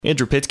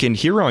Andrew Pitkin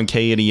here on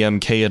KNEM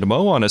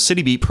KNMO on a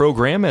City Beat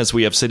program as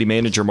we have City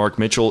Manager Mark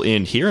Mitchell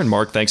in here. And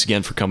Mark, thanks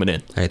again for coming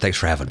in. Hey, thanks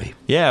for having me.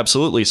 Yeah,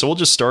 absolutely. So we'll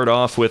just start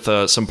off with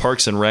some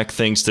Parks and Rec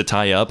things to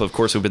tie up. Of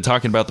course, we've been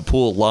talking about the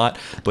pool a lot,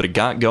 but it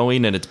got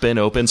going and it's been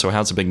open. So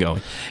how's it been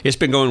going? It's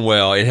been going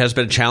well. It has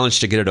been a challenge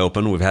to get it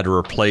open. We've had to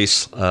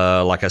replace,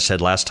 like I said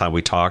last time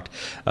we talked,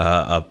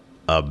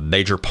 a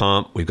major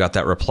pump. We've got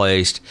that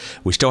replaced.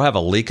 We still have a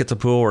leak at the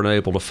pool we're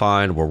unable to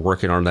find. We're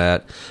working on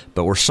that.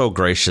 But we're so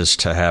gracious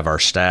to have our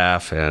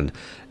staff and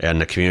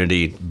the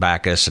community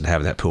back us and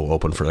having that pool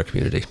open for the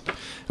community.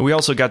 And we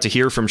also got to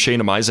hear from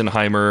Shana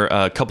Meisenheimer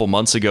a couple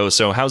months ago.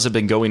 So how's it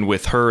been going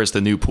with her as the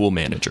new pool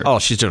manager? Oh,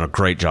 she's doing a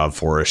great job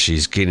for us.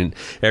 She's getting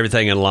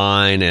everything in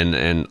line,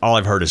 and all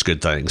I've heard is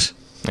good things.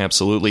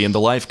 Absolutely. And the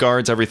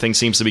lifeguards, everything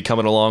seems to be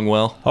coming along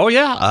well? Oh,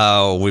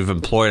 yeah. We've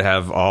employed,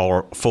 have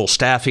all full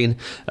staffing.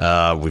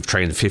 We've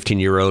trained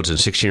 15-year-olds and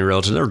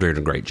 16-year-olds, and they're doing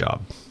a great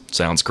job.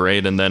 Sounds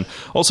great. And then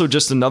also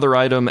just another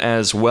item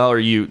as well, or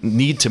you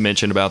need to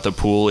mention about the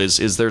pool is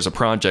there's a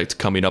project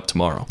coming up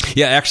tomorrow.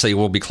 Yeah, actually,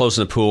 we'll be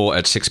closing the pool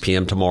at 6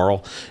 p.m.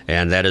 tomorrow,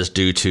 and that is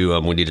due to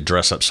we need to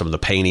dress up some of the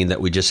painting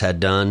that we just had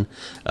done,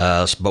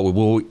 but we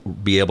will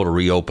be able to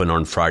reopen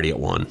on Friday at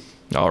 1.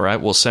 All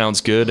right. Well, sounds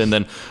good. And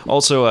then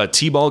also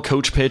T-ball,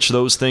 coach pitch,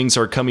 those things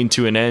are coming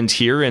to an end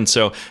here. And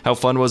so how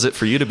fun was it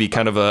for you to be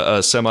kind of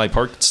a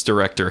semi-parks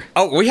director?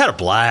 Oh, we had a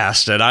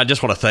blast. And I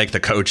just want to thank the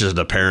coaches and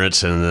the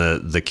parents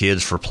and the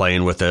kids for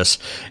playing with us.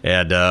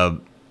 And,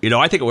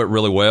 I think it went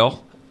really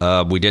well.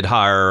 We did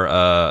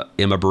hire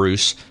Emma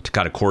Bruce to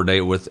kind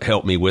of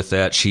help me with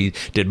that. She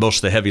did most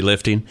of the heavy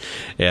lifting,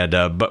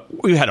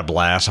 but we had a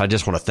blast. I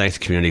just want to thank the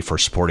community for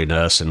supporting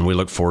us, and we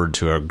look forward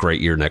to a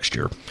great year next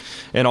year.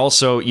 And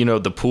also,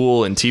 the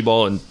pool and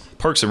T-ball and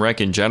Parks and Rec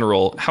in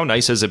general, how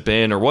nice has it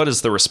been, or what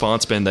has the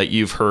response been that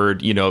you've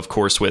heard, of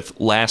course, with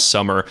last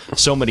summer,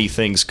 so many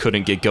things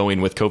couldn't get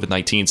going with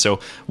COVID-19. So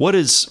what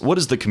is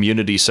the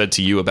community said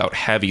to you about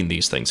having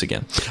these things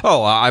again?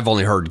 Oh, I've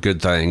only heard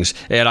good things.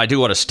 And I do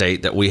want to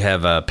state that we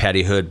have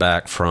Patty Hood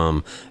back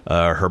from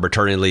her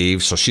maternity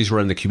leave. So she's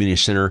running the community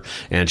center,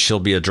 and she'll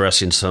be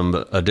addressing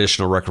some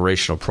additional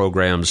recreational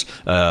programs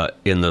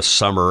in the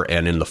summer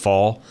and in the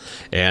fall.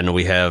 And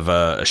we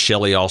have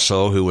Shelley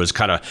also, who was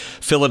kind of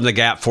filling the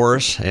gap for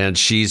us, and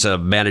she's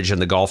managing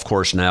the golf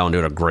course now and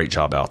doing a great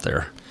job out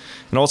there.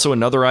 And also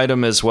another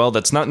item as well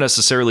that's not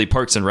necessarily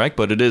Parks and Rec,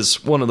 but it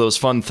is one of those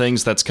fun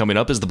things that's coming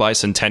up is the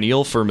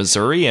Bicentennial for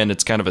Missouri, and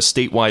it's kind of a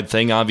statewide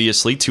thing,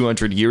 obviously,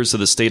 200 years of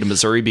the state of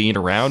Missouri being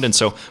around. And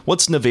so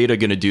what's Nevada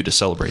going to do to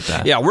celebrate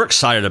that? Yeah, we're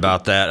excited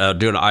about that,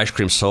 doing an ice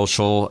cream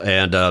social.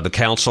 And the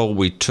council,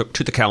 we took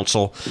to the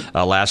council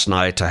last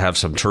night to have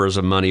some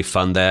tourism money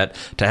fund that,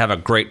 to have a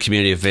great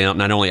community event,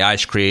 not only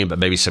ice cream, but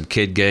maybe some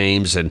kid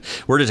games. And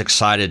we're just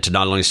excited to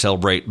not only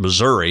celebrate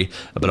Missouri,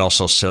 but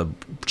also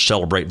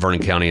celebrate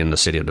Vernon County and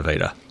the city of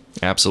Nevada.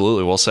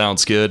 Absolutely. Well,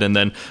 sounds good. And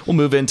then we'll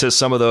move into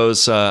some of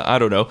those, some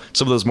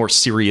of those more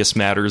serious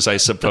matters, I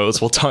suppose.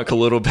 We'll talk a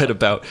little bit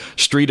about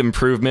street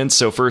improvements.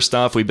 So first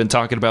off, we've been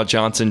talking about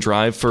Johnson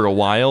Drive for a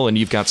while, and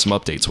you've got some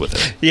updates with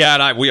it. Yeah,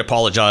 and we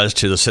apologize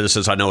to the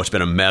citizens. I know it's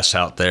been a mess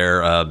out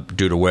there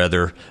due to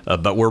weather,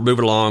 but we're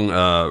moving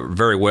along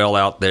very well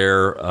out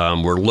there.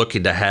 We're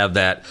looking to have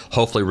that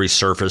hopefully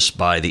resurfaced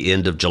by the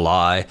end of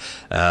July.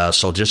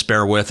 So just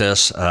bear with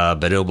us,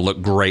 but it'll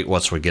look great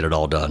once we get it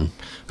all done.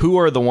 Who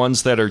are the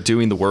ones that are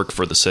doing the work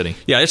for the city?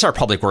 Yeah, it's our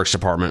Public Works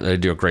Department. They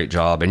do a great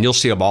job, and you'll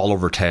see them all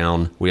over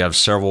town. We have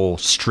several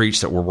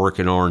streets that we're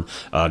working on.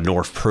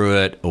 North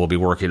Pruitt, we'll be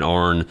working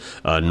on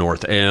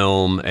North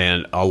Elm,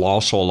 and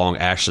also along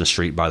Ashland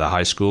Street by the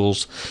high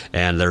schools.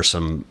 And there's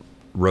some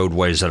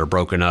roadways that are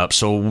broken up.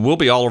 So we'll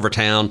be all over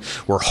town.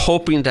 We're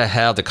hoping to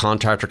have the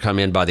contractor come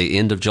in by the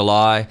end of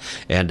July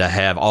and to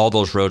have all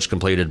those roads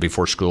completed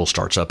before school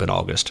starts up in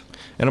August.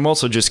 And I'm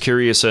also just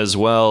curious as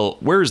well,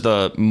 where's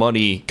the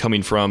money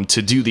coming from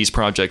to do these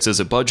projects? Is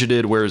it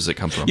budgeted? Where does it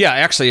come from? Yeah,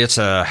 actually, it's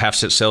a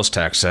half-cent sales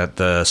tax that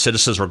the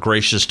citizens were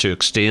gracious to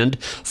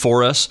extend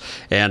for us,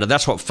 and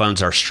that's what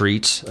funds our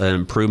streets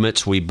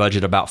improvements. We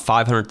budget about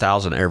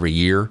 $500,000 every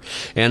year,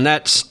 and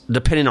that's,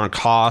 depending on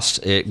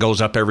cost, it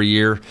goes up every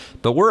year,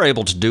 but we're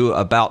able to do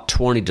about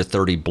 20 to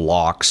 30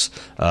 blocks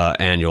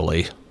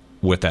annually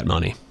with that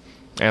money.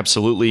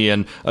 Absolutely.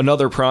 And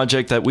another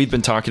project that we've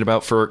been talking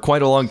about for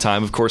quite a long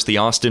time, of course, the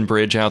Austin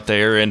Bridge out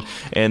there,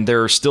 and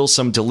there are still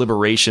some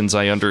deliberations,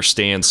 I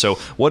understand. So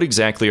what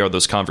exactly are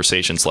those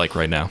conversations like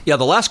right now? Yeah,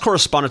 the last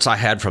correspondence I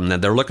had from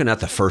them, they're looking at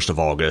the 1st of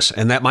August,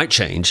 and that might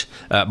change.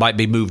 It might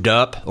be moved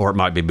up or it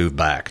might be moved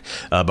back.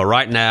 But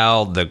right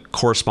now, the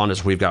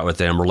correspondence we've got with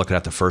them, we're looking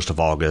at the 1st of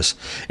August.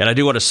 And I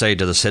do want to say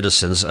to the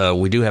citizens,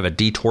 we do have a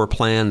detour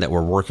plan that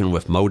we're working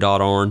with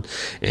MoDOT on,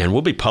 and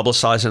we'll be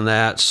publicizing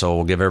that, so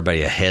we'll give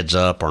everybody a heads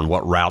up on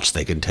what routes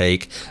they can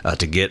take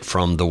to get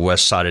from the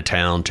west side of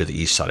town to the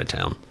east side of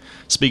town.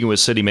 speaking with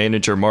City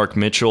Manager Mark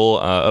Mitchell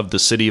of the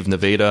City of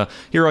Nevada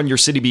here on your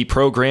City Beat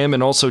program.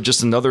 And also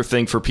just another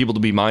thing for people to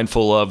be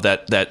mindful of,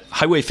 that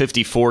Highway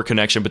 54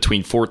 connection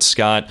between Fort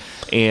Scott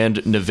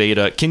and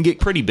Nevada can get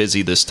pretty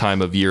busy this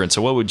time of year. And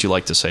so what would you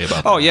like to say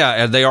about that? Oh,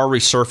 yeah, and they are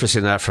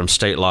resurfacing that from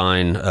state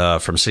line,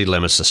 from city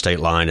limits to state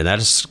line, and that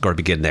is going to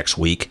begin next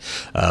week.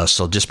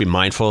 So just be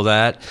mindful of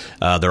that.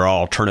 There are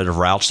alternative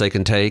routes they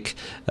can take,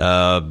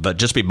 but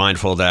just be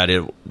mindful of that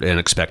and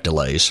expect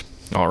delays.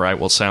 All right,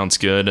 well, sounds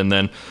good. And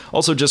then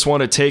also just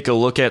want to take a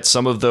look at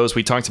some of those.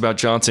 We talked about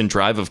Johnson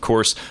Drive, of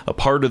course. A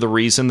part of the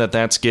reason that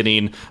that's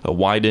getting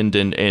widened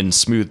and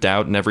smoothed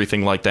out and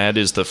everything like that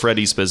is the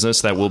Freddy's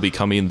business that will be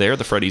coming there,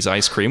 the Freddy's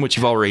Ice Cream, which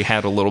you've already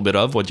had a little bit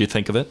of. What do you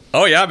think of it?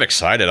 Oh, yeah, I'm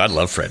excited. I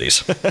love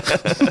Freddy's.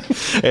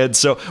 And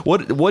so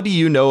what do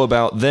you know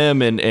about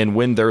them and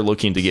when they're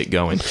looking to get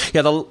going?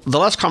 Yeah, the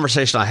last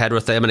conversation I had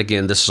with them, and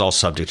again, this is all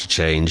subject to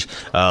change,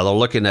 they're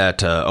looking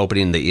at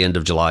opening the end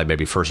of July,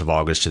 maybe 1st of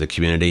August to the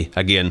community.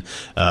 Again,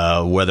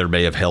 weather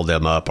may have held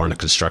them up on a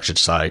construction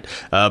site.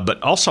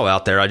 But also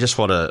out there,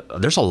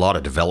 there's a lot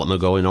of development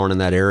going on in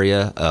that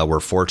area. We're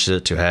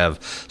fortunate to have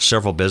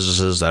several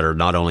businesses that are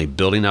not only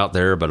building out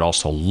there, but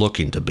also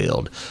looking to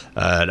build.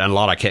 And a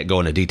lot I can't go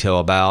into detail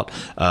about.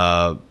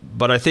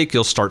 But I think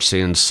you'll start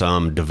seeing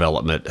some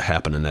development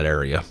happen in that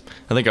area.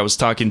 I think I was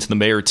talking to the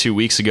mayor 2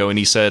 weeks ago, and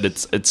he said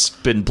it's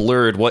been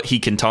blurred what he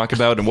can talk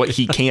about and what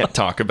he can't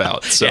talk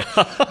about. So yeah.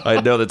 I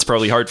know that's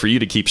probably hard for you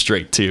to keep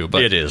straight too.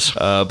 But it is.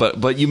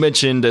 But you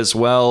mentioned as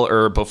well,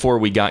 or before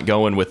we got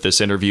going with this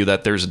interview,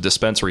 that there's a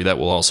dispensary that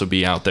will also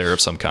be out there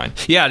of some kind.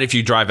 Yeah, and if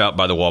you drive out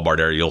by the Walmart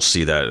area, you'll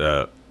see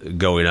that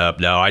going up.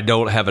 Now, I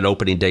don't have an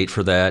opening date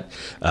for that,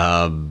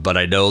 but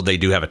I know they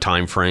do have a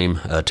time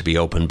frame to be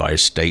opened by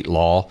state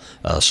law,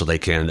 so they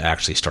can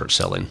actually start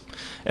selling.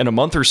 And a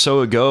month or so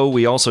ago,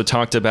 we also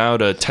talked about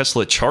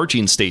Tesla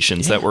charging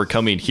stations that were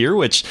coming here,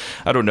 which,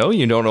 I don't know,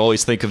 you don't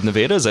always think of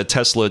Nevada as a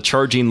Tesla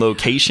charging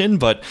location,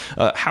 but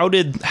how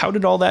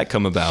did all that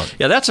come about?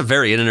 Yeah, that's a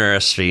very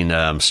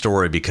interesting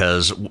story,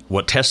 because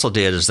what Tesla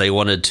did is they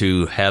wanted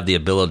to have the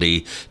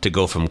ability to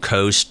go from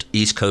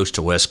East Coast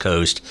to West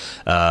Coast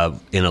in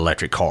an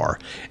electric car.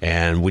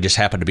 And we just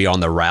happened to be on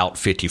the Route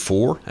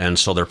 54, and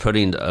so they're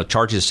putting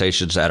charging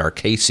stations at our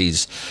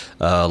Casey's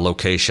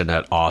location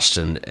at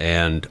Austin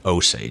and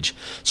Osage.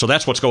 So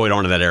that's what's going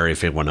on in that area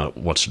if anyone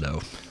wants to know.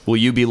 Will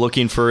you be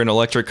looking for an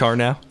electric car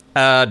now?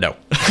 No.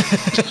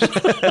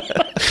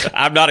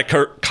 I'm not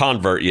a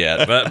convert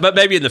yet, but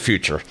maybe in the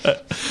future.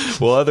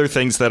 Well, other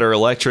things that are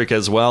electric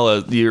as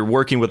well, you're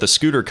working with a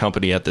scooter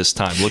company at this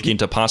time, looking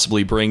to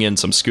possibly bring in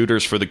some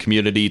scooters for the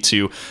community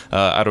to,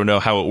 I don't know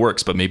how it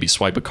works, but maybe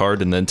swipe a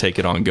card and then take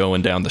it on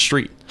going down the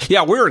street.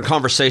 Yeah, we're in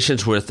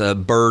conversations with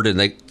Bird,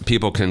 and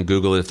people can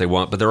Google it if they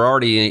want, but they're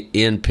already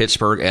in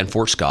Pittsburgh and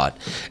Fort Scott.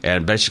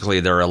 And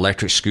basically, they're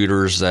electric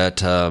scooters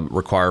that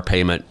require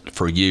payment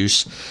for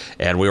use.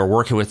 And we are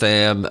working with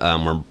them.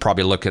 We're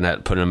probably looking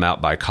at putting them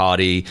out by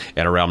Cotty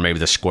and around maybe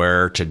the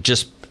square to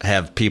just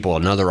have people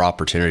another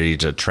opportunity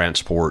to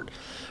transport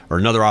or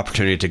another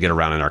opportunity to get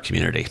around in our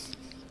community.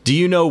 Do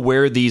you know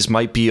where these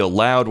might be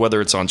allowed, whether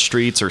it's on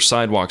streets or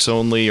sidewalks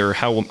only, or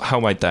how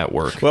might that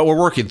work? Well, we're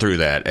working through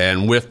that,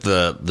 and with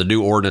the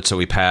new ordinance that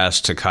we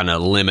passed to kind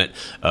of limit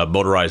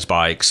motorized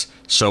bikes,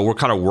 so we're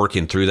kind of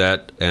working through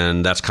that,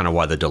 and that's kind of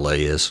why the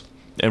delay is.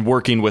 And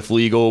working with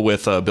legal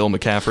with Bill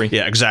McCaffrey?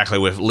 Yeah, exactly,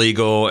 with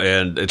legal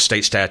and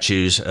state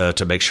statutes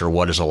to make sure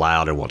what is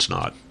allowed and what's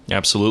not.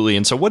 Absolutely.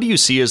 And so what do you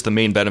see as the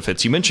main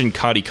benefits? You mentioned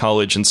Cotty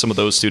College and some of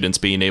those students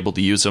being able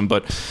to use them,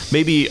 but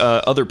maybe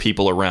other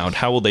people around,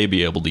 how will they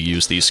be able to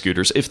use these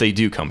scooters if they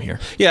do come here?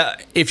 Yeah,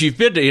 if you've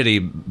been to any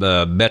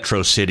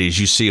metro cities,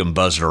 you see them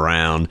buzzing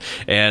around,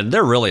 and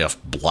they're really a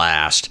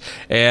blast.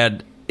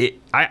 And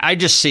I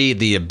just see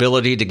the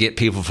ability to get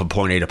people from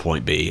point A to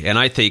point B. And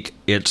I think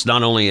it's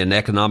not only an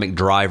economic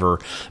driver,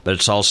 but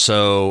it's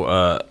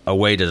also a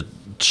way to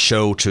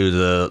show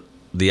to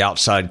the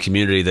outside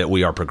community that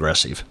we are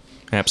progressive.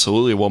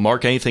 Absolutely. Well,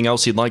 Mark, anything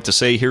else you'd like to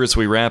say here as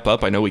we wrap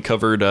up? I know we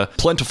covered a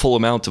plentiful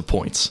amount of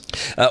points.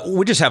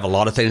 We just have a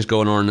lot of things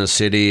going on in the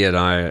city, and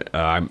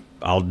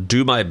I'll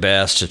do my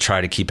best to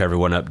try to keep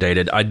everyone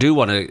updated. I do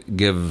want to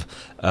give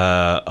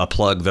a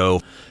plug,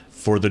 though,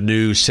 for the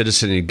new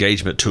citizen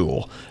engagement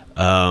tool.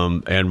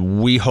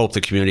 And we hope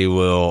the community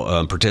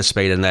will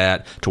participate in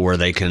that to where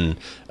they can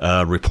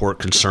report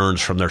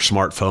concerns from their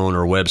smartphone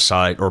or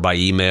website or by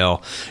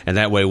email. And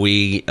that way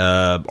we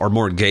are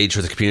more engaged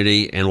with the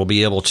community and we'll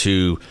be able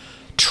to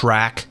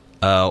track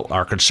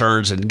our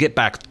concerns and get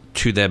back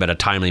to them in a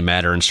timely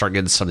manner and start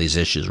getting some of these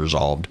issues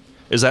resolved.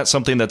 Is that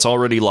something that's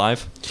already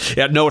live?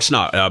 Yeah, no, it's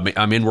not.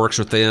 I'm in works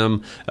with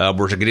them.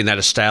 We're getting that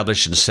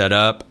established and set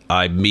up.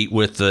 I meet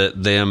with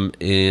them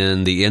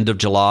in the end of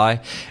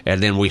July,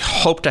 and then we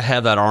hope to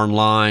have that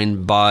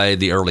online by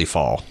the early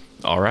fall.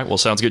 All right. Well,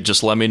 sounds good.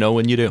 Just let me know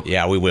when you do.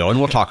 Yeah, we will, and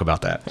we'll talk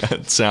about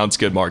that. Sounds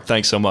good, Mark.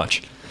 Thanks so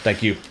much.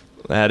 Thank you.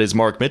 That is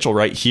Mark Mitchell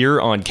right here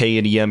on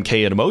KNEM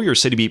KNMO, your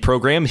City Beat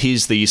program.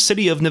 He's the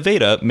City of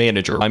Nevada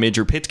manager. I'm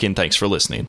Andrew Pitkin. Thanks for listening.